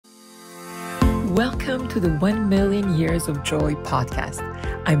Welcome to the 1 Million Years of Joy podcast.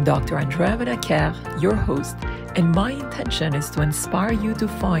 I'm Dr. Andrea Benaker, your host, and my intention is to inspire you to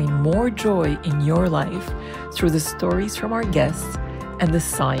find more joy in your life through the stories from our guests and the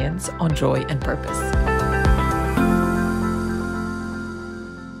science on joy and purpose.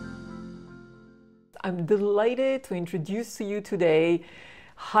 I'm delighted to introduce to you today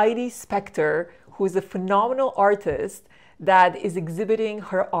Heidi Spector, who is a phenomenal artist that is exhibiting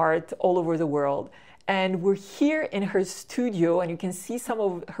her art all over the world. And we're here in her studio and you can see some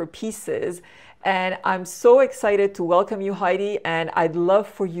of her pieces. And I'm so excited to welcome you, Heidi. And I'd love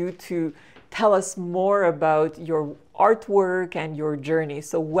for you to tell us more about your artwork and your journey.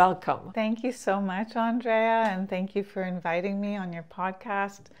 So welcome. Thank you so much, Andrea. And thank you for inviting me on your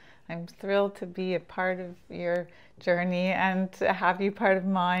podcast. I'm thrilled to be a part of your journey and to have you part of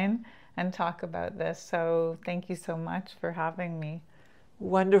mine and talk about this. So thank you so much for having me.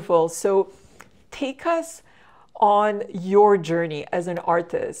 Wonderful. So take us on your journey as an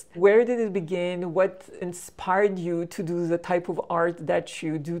artist. Where did it begin? What inspired you to do the type of art that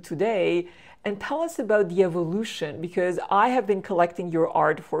you do today? And tell us about the evolution, because I have been collecting your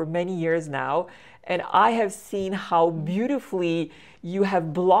art for many years now, and I have seen how beautifully you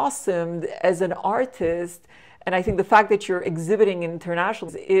have blossomed as an artist. And I think the fact that you're exhibiting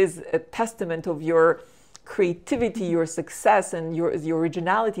internationally is a testament of your creativity, your success, and the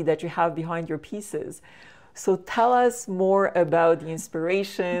originality that you have behind your pieces. So tell us more about the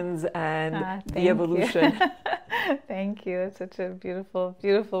inspirations and the evolution. Thank you. It's such a beautiful,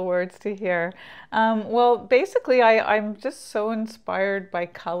 beautiful words to hear. Well, basically, I'm just so inspired by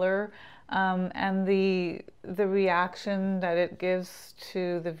color and the reaction that it gives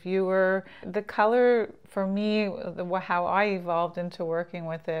to the viewer. The color, for me, how I evolved into working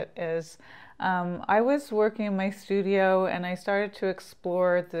with it is I was working in my studio and I started to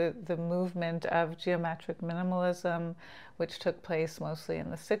explore the movement of geometric minimalism, which took place mostly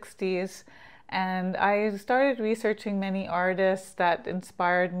in the 60s. And I started researching many artists that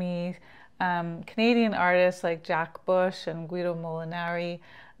inspired me, Canadian artists like Jack Bush and Guido Molinari,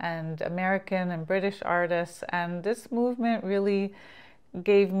 and American and British artists. And this movement really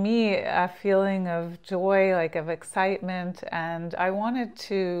gave me a feeling of joy, like of excitement. And I wanted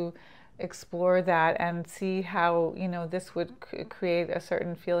to explore that and see how, this would create a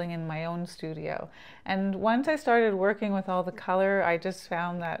certain feeling in my own studio. And once I started working with all the color, I just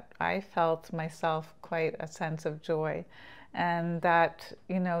found that I felt myself quite a sense of joy. And that,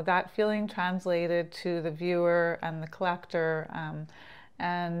 that feeling translated to the viewer and the collector.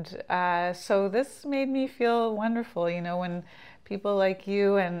 So this made me feel wonderful, when people like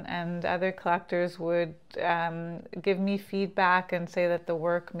you and other collectors would give me feedback and say that the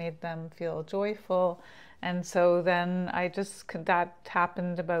work made them feel joyful. And so then that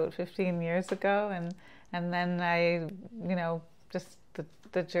happened about 15 years ago. And then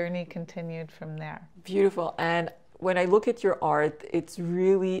the journey continued from there. Beautiful. And when I look at your art, it's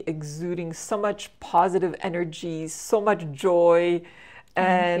really exuding so much positive energy, so much joy.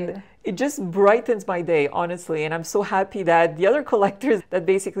 And it just brightens my day, honestly. And I'm so happy that the other collectors that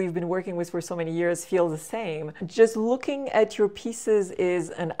basically you've been working with for so many years feel the same. Just looking at your pieces is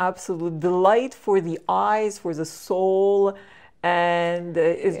an absolute delight for the eyes, for the soul, and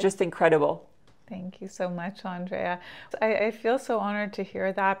it's just incredible. Thank you so much, Andrea. I feel so honored to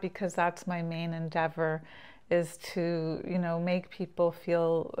hear that, because that's my main endeavor, is to, make people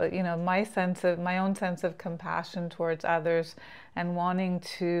feel, my own sense of compassion towards others and wanting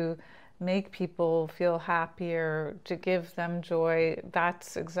to make people feel happier, to give them joy.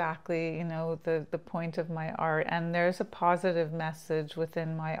 That's exactly, the point of my art. And there's a positive message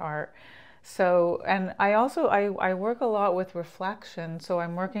within my art. So, and I work a lot with reflection. So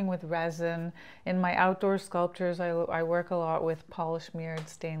I'm working with resin. In my outdoor sculptures, I work a lot with polished mirrored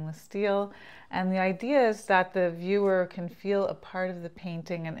stainless steel. And the idea is that the viewer can feel a part of the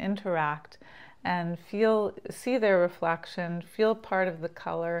painting and interact and see their reflection, feel part of the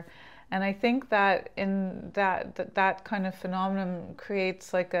color. And I think that in that kind of phenomenon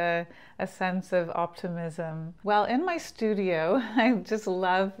creates like a sense of optimism. Well, in my studio, I just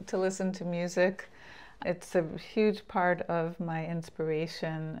love to listen to music. It's a huge part of my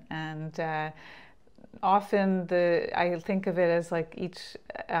inspiration, and often I think of it as like each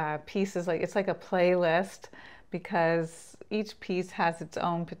piece is it's like a playlist, because each piece has its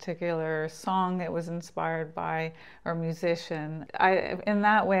own particular song it was inspired by, or musician. In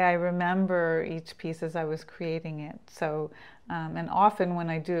that way, I remember each piece as I was creating it. So, and often when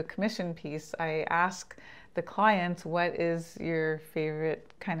I do a commission piece, I ask the clients, what is your favorite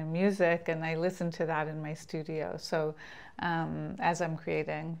kind of music? And I listen to that in my studio. So as I'm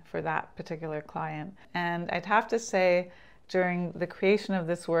creating for that particular client. And I'd have to say, during the creation of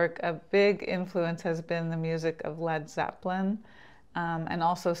this work, a big influence has been the music of Led Zeppelin and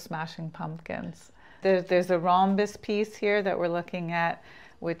also Smashing Pumpkins. There's a rhombus piece here that we're looking at,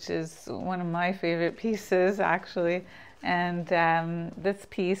 which is one of my favorite pieces, actually. And this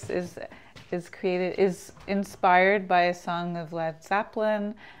piece is inspired by a song of Led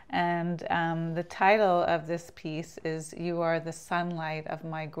Zeppelin, and the title of this piece is "You Are the Sunlight of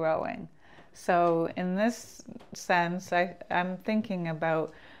My Growing." So in this sense, I'm thinking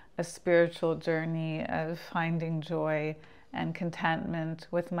about a spiritual journey of finding joy and contentment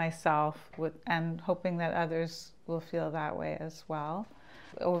with myself, and hoping that others will feel that way as well.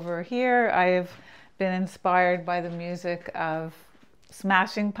 Over here, I've been inspired by the music of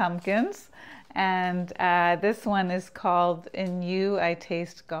Smashing Pumpkins, and this one is called "In You I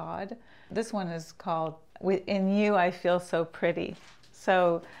Taste God." This one is called "In You I Feel So Pretty."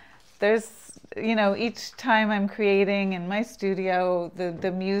 So there's, each time I'm creating in my studio,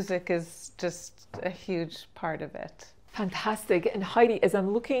 the music is just a huge part of it. Fantastic. And Heidi, as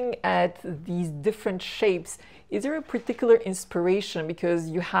I'm looking at these different shapes, is there a particular inspiration? Because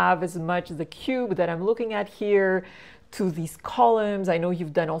you have as much the cube that I'm looking at here to these columns. I know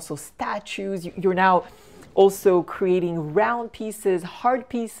you've done also statues. You're now also creating round pieces, hard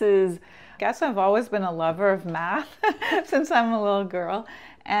pieces. I guess I've always been a lover of math since I'm a little girl.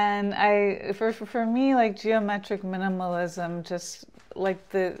 And for me, like geometric minimalism, just like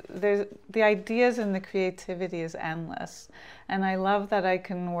the ideas and the creativity is endless. And I love that I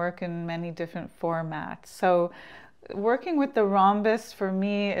can work in many different formats. So working with the rhombus for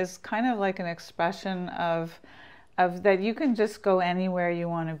me is kind of like an expression of that you can just go anywhere you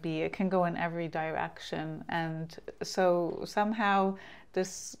want to be. It can go in every direction. And so somehow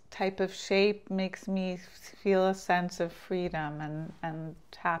this type of shape makes me feel a sense of freedom and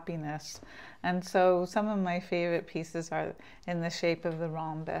happiness. And so some of my favorite pieces are in the shape of the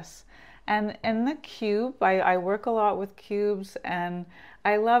rhombus. And in the cube, I work a lot with cubes, and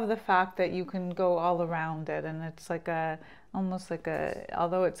I love the fact that you can go all around it, and it's like almost like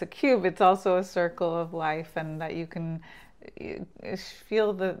although it's a cube, it's also a circle of life, and that you can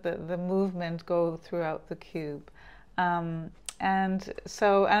feel the movement go throughout the cube. And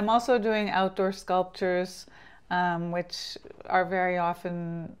so I'm also doing outdoor sculptures, which are very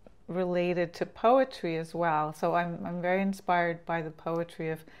often related to poetry as well. So I'm very inspired by the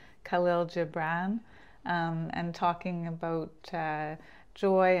poetry of Khalil Gibran, and talking about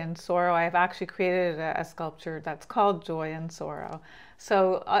joy and sorrow. I've actually created a sculpture that's called Joy and Sorrow.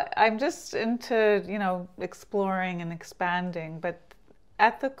 So I'm just into, exploring and expanding, but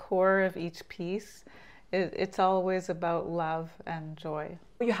at the core of each piece, it's always about love and joy.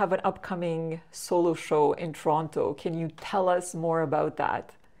 You have an upcoming solo show in Toronto. Can you tell us more about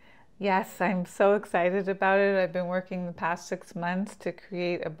that? Yes, I'm so excited about it. I've been working the past 6 months to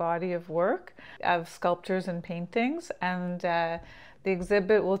create a body of work of sculptures and paintings, and the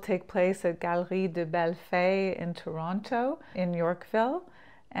exhibit will take place at Galerie de Bellefeuille in Toronto, in Yorkville.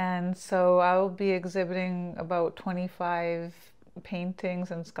 And so I will be exhibiting about 25 paintings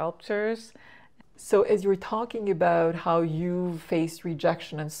and sculptures. So as you're talking about how you faced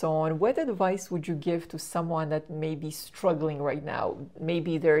rejection and so on, what advice would you give to someone that may be struggling right now?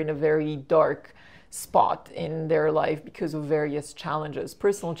 Maybe they're in a very dark spot in their life because of various challenges,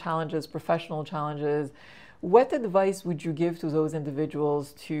 personal challenges, professional challenges. What advice would you give to those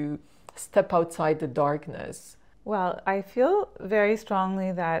individuals to step outside the darkness? Well, I feel very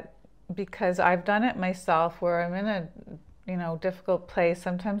strongly that because I've done it myself, where I'm in a difficult place,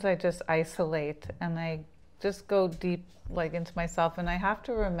 sometimes I just isolate and I just go deep into myself, and I have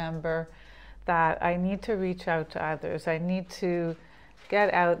to remember that I need to reach out to others. I need to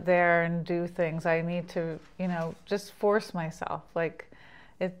get out there and do things. I need to, just force myself. I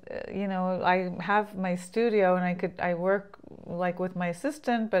have my studio and I work with my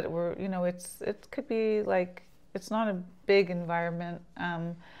assistant, but it could be it's not a big environment.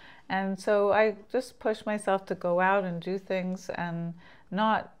 And so I just push myself to go out and do things and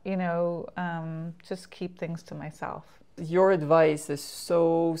not, just keep things to myself. Your advice is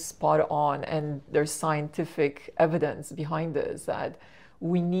so spot on, and there's scientific evidence behind this that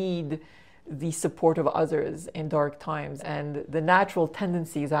we need the support of others in dark times. And the natural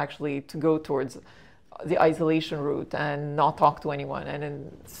tendency is actually to go towards the isolation route and not talk to anyone.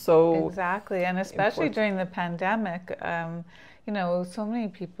 And so exactly, and especially during the pandemic, so many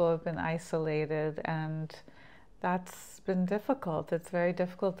people have been isolated, and that's been difficult. It's very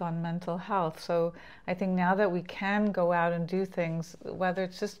difficult on mental health. So I think now that we can go out and do things, whether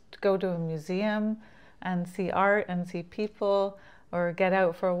it's just go to a museum and see art and see people, or get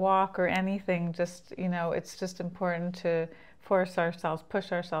out for a walk or anything, just, it's just important to force ourselves,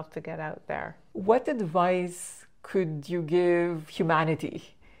 push ourselves to get out there. What advice could you give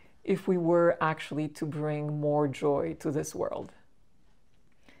humanity if we were actually to bring more joy to this world?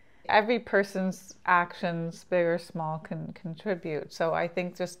 Every person's actions, big or small, can contribute. So I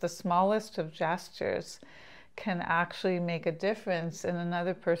think just the smallest of gestures can actually make a difference in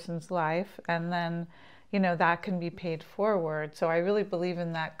another person's life, and then, that can be paid forward. So I really believe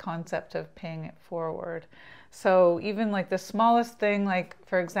in that concept of paying it forward. So even like the smallest thing, like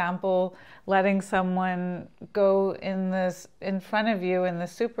for example, letting someone go in front of you in the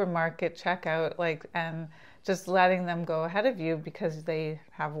supermarket checkout, and just letting them go ahead of you because they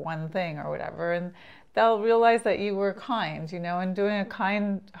have one thing or whatever, and they'll realize that you were kind, and doing a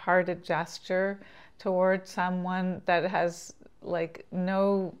kind-hearted gesture towards someone that has like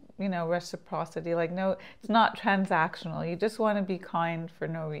no, reciprocity, like no, it's not transactional. You just want to be kind for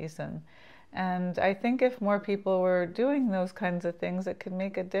no reason. And I think if more people were doing those kinds of things, it could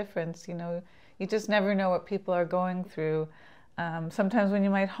make a difference. You just never know what people are going through. Sometimes when you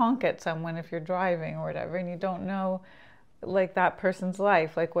might honk at someone if you're driving or whatever, and you don't know like that person's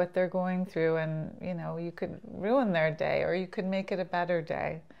life, like what they're going through, and you could ruin their day, or you could make it a better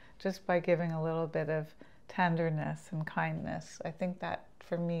day just by giving a little bit of tenderness and kindness. I think that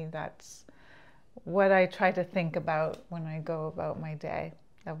for me, that's what I try to think about when I go about my day,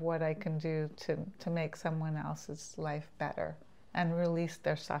 of what I can do to make someone else's life better and release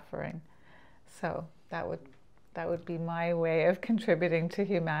their suffering. So that would be my way of contributing to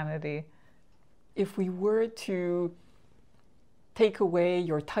humanity. If we were to take away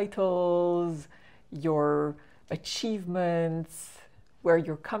your titles, your achievements, where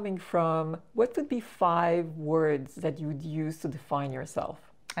you're coming from, what would be 5 words that you would use to define yourself?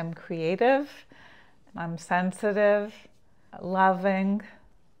 I'm creative, I'm sensitive, loving,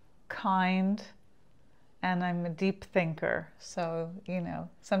 kind, and I'm a deep thinker. So,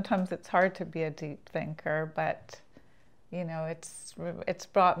 sometimes it's hard to be a deep thinker, but, it's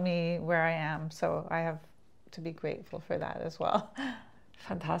brought me where I am. So I have to be grateful for that as well.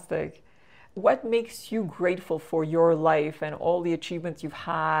 Fantastic. What makes you grateful for your life and all the achievements you've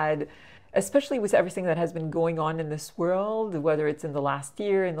had, especially with everything that has been going on in this world, whether it's in the last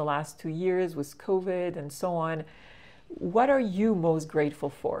year, in the last 2 years with COVID and so on? What are you most grateful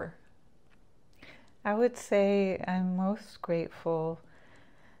for? I would say I'm most grateful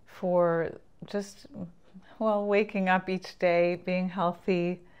for just, waking up each day, being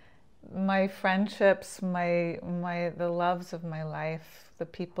healthy, my friendships, the loves of my life, the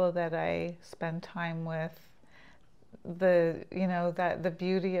people that I spend time with, the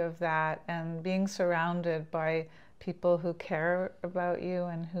beauty of that, and being surrounded by people who care about you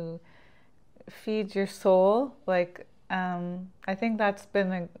and who feed your soul. I think that's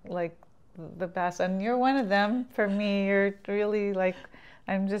been the best, and you're one of them for me. You're really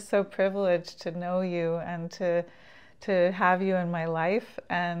I'm just so privileged to know you and to have you in my life,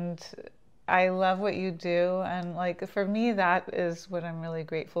 and I love what you do, and for me, that is what I'm really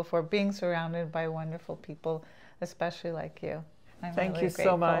grateful for, being surrounded by wonderful people, especially like you. Thank you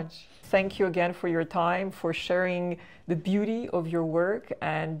so much. Thank you again for your time, for sharing the beauty of your work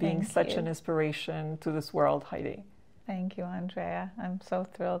and being such an inspiration to this world, Heidi. Thank you, Andrea. I'm so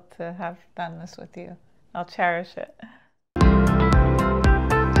thrilled to have done this with you. I'll cherish it.